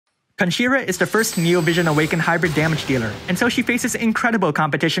Kunshira is the first Neo-Vision Awakened hybrid damage dealer, and so she faces incredible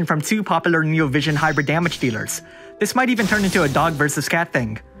competition from two popular Neo-Vision hybrid damage dealers. This might even turn into a dog versus cat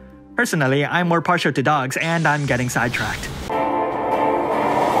thing. Personally, I'm more partial to dogs, and I'm getting sidetracked.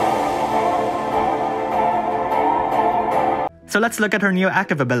 So let's look at her Neo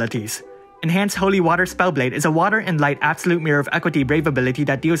active abilities. Enhanced Holy Water Spellblade is a water and light absolute mirror of equity brave ability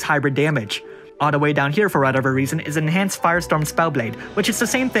that deals hybrid damage. All the way down here for whatever reason is Enhanced Firestorm Spellblade, which is the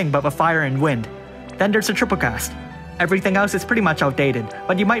same thing but with fire and wind. Then there's a triple cast. Everything else is pretty much outdated,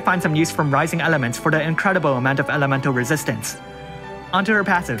 but you might find some use from Rising Elements for the incredible amount of elemental resistance. Onto her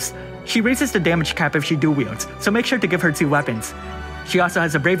passives. She raises the damage cap if she dual wields, so make sure to give her 2 weapons. She also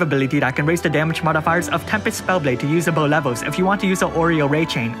has a Brave ability that can raise the damage modifiers of Tempest Spellblade to usable levels if you want to use a Oreo Ray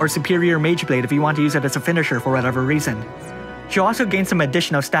Chain, or Superior Mage Blade if you want to use it as a finisher for whatever reason. She'll also gain some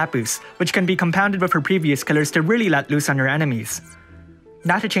additional stat boosts, which can be compounded with her previous killers to really let loose on her enemies.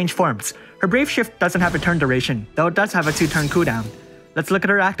 Now to change forms. Her Brave Shift doesn't have a turn duration, though it does have a 2-turn cooldown. Let's look at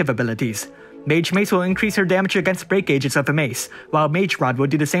her active abilities. Mage Mace will increase her damage against break gauges of a mace, while Mage Rod will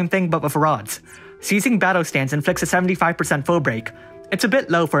do the same thing but with rods. Seizing Battle Stance inflicts a 75% full break. It's a bit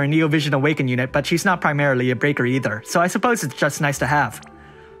low for a Neo-Vision Awakened unit, but she's not primarily a breaker either, so I suppose it's just nice to have.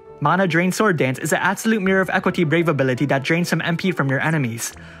 Mana Drain Sword Dance is an absolute mirror of equity brave ability that drains some MP from your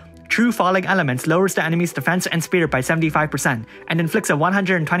enemies. True Falling Elements lowers the enemy's defense and spirit by 75% and inflicts a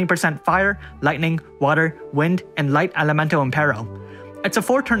 120% fire, lightning, water, wind, and light elemental imperil. It's a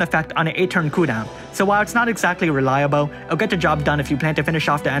 4-turn effect on an 8-turn cooldown, so while it's not exactly reliable, it'll get the job done if you plan to finish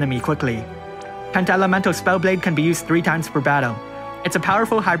off the enemy quickly. Penta-Elemental Spellblade can be used 3 times per battle. It's a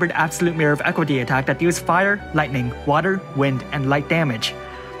powerful hybrid absolute mirror of equity attack that deals fire, lightning, water, wind, and light damage.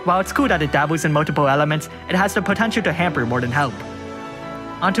 While it's cool that it dabbles in multiple elements, it has the potential to hamper more than help.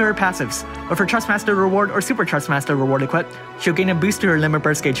 Onto her passives. With her Trustmaster reward or Super Trustmaster reward equipped, she'll gain a boost to her limit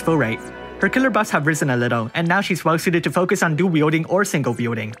burst gauge full rate. Her killer buffs have risen a little, and now she's well suited to focus on dual wielding or single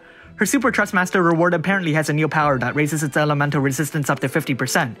wielding. Her Super Trustmaster reward apparently has a new power that raises its elemental resistance up to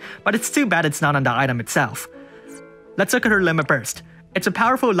 50%, but it's too bad it's not on the item itself. Let's look at her limit burst. It's a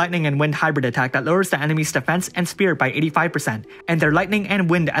powerful lightning and wind hybrid attack that lowers the enemy's defense and spirit by 85%, and their lightning and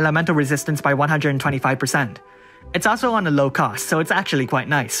wind elemental resistance by 125%. It's also on a low cost, so it's actually quite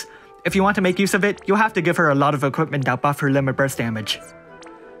nice. If you want to make use of it, you'll have to give her a lot of equipment that buff her limit burst damage.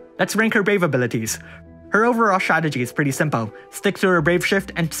 Let's rank her brave abilities. Her overall strategy is pretty simple. Stick to her Brave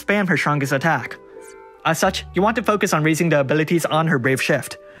Shift and spam her strongest attack. As such, you want to focus on raising the abilities on her Brave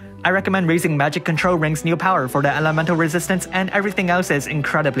Shift. I recommend raising Magic Control Ring's new power for the elemental resistance, and everything else is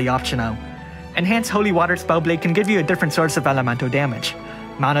incredibly optional. Enhanced Holy Water Spellblade can give you a different source of elemental damage.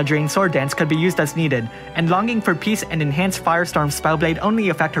 Mana Drain Sword Dance could be used as needed, and Longing for Peace and Enhanced Firestorm Spellblade only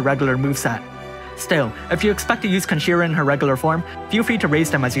affect her regular moveset. Still, if you expect to use Kunshira in her regular form, feel free to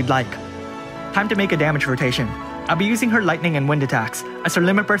raise them as you'd like. Time to make a damage rotation. I'll be using her lightning and wind attacks, as her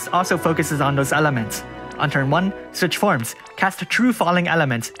limit burst also focuses on those elements. On turn 1, switch forms, cast True Falling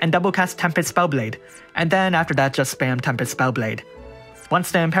Elements, and double cast Tempest Spellblade, and then after that just spam Tempest Spellblade.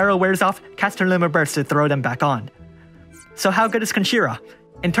 Once the Imperil wears off, cast her limit burst to throw them back on. So how good is Kunshira?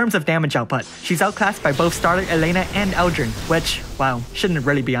 In terms of damage output, she's outclassed by both Starlight Elena and Eldrin, which, well, shouldn't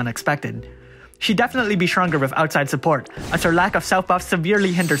really be unexpected. She'd definitely be stronger with outside support, as her lack of self-buff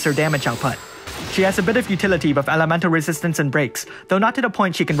severely hinders her damage output. She has a bit of utility with elemental resistance and breaks, though not to the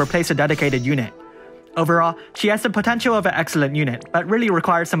point she can replace a dedicated unit. Overall, she has the potential of an excellent unit, but really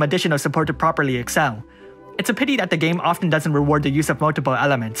requires some additional support to properly excel. It's a pity that the game often doesn't reward the use of multiple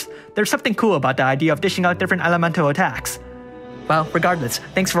elements. There's something cool about the idea of dishing out different elemental attacks. Well, regardless,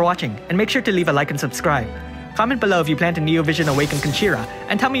 thanks for watching, and make sure to leave a like and subscribe. Comment below if you plan to Neo-Vision Awaken Kunshira,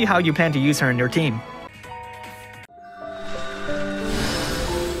 and tell me how you plan to use her in your team.